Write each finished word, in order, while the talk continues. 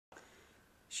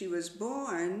She was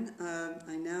born,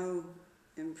 I now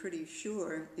am pretty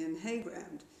sure, in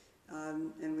Hayground,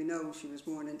 and we know she was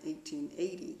born in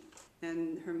 1880.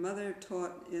 And her mother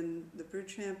taught in the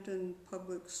Bridgehampton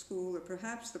public school, or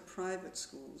perhaps the private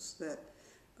schools that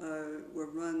were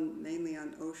run mainly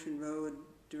on Ocean Road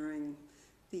during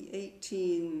the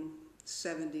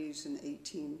 1870s and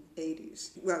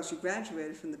 1880s. Well, she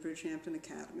graduated from the Bridgehampton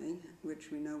Academy,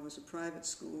 which we know was a private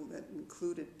school that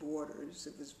included boarders.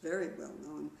 It was very well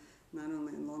known, not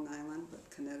only in Long Island, but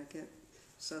Connecticut,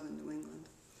 southern New England.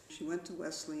 She went to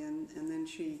Wesleyan, and then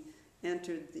she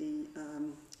entered the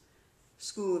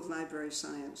School of Library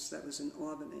Science that was in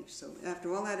Albany. So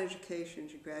after all that education,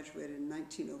 she graduated in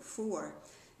 1904,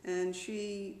 and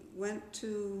she went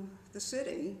to the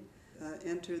city,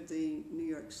 entered the New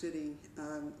York City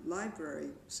library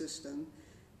system,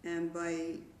 and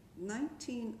by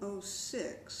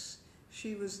 1906,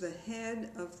 she was the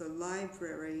head of the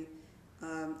library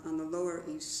on the Lower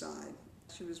East Side.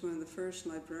 She was one of the first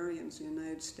librarians in the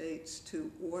United States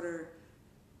to order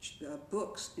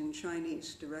books in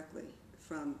Chinese directly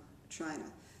from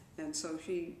China. And so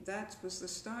that was the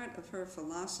start of her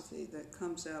philosophy that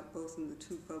comes out both in the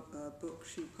two books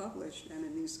she published and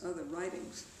in these other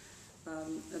writings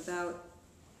about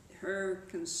her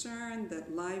concern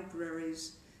that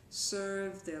libraries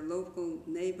serve their local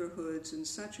neighborhoods in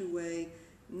such a way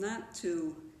not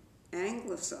to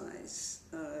anglicize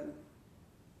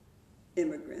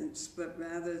immigrants, but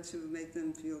rather to make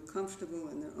them feel comfortable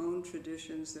in their own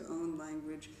traditions, their own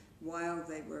language, while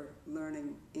they were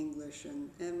learning English and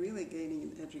really gaining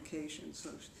an education.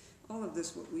 So all of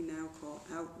this, what we now call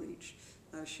outreach,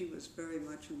 she was very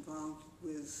much involved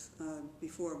with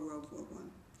before World War I.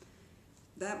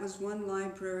 That was one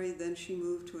library. Then she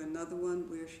moved to another one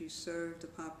where she served a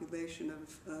population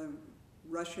of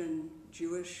Russian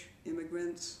Jewish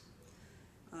immigrants.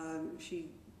 She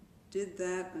did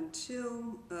that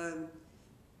until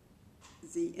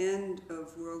the end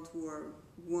of World War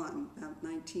I, about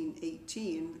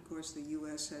 1918. Of course, the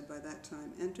U.S. had by that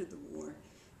time entered the war,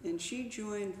 and she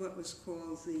joined what was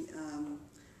called the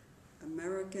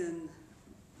American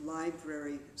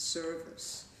Library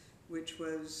Service, which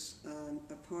was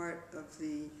a part of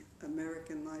the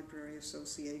American Library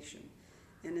Association.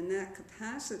 And in that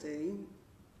capacity,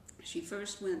 she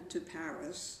first went to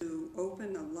Paris to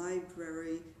open a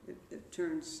library, it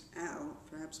turns out,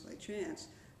 perhaps by chance,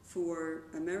 for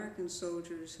American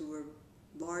soldiers who were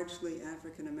largely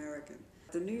African American.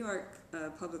 The New York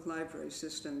public library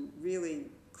system really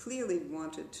clearly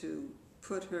wanted to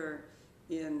put her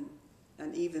in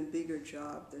an even bigger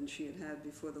job than she had had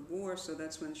before the war, so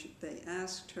that's when they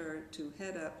asked her to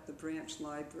head up the branch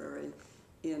library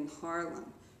in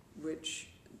Harlem, which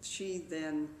she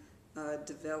then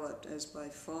developed as by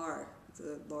far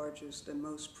the largest and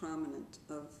most prominent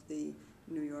of the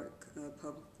New York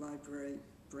public library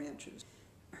branches.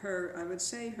 I would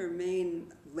say her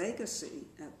main legacy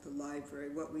at the library,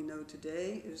 what we know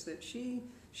today, is that she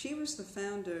was the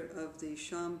founder of the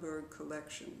Schomburg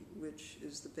Collection, which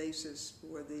is the basis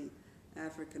for the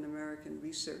African American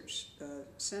Research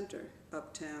Center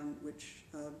uptown, which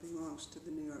belongs to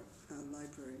the New York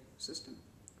library system.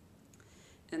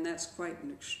 And that's quite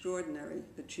an extraordinary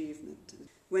achievement.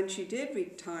 When she did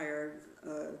retire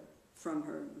from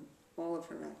all of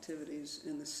her activities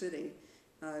in the city,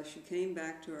 she came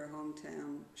back to her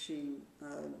hometown. She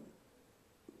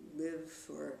lived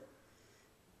for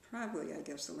probably, I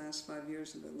guess, the last 5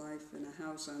 years of her life in a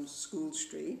house on School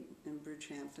Street in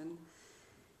Bridgehampton.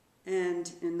 And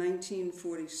in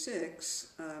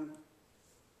 1946,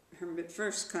 her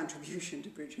first contribution to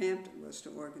Bridgehampton was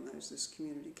to organize this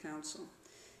community council.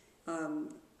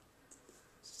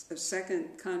 A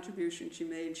second contribution she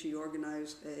made, she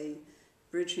organized a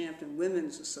Bridgehampton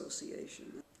Women's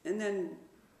Association. And then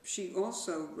she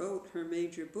also wrote her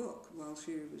major book while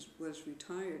she was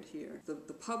retired here,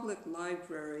 The Public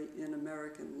Library in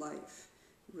American Life,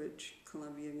 which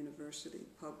Columbia University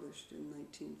published in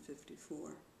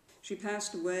 1954. She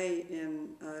passed away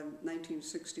in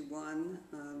 1961,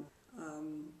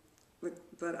 but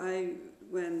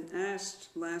when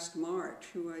asked last March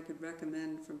who I could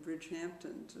recommend from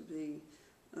Bridgehampton to be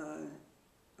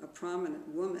a prominent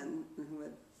woman who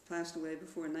had passed away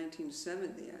before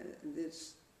 1970,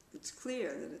 it's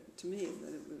clear that to me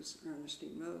that it was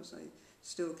Ernestine Rose. I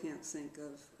still can't think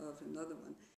of another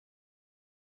one.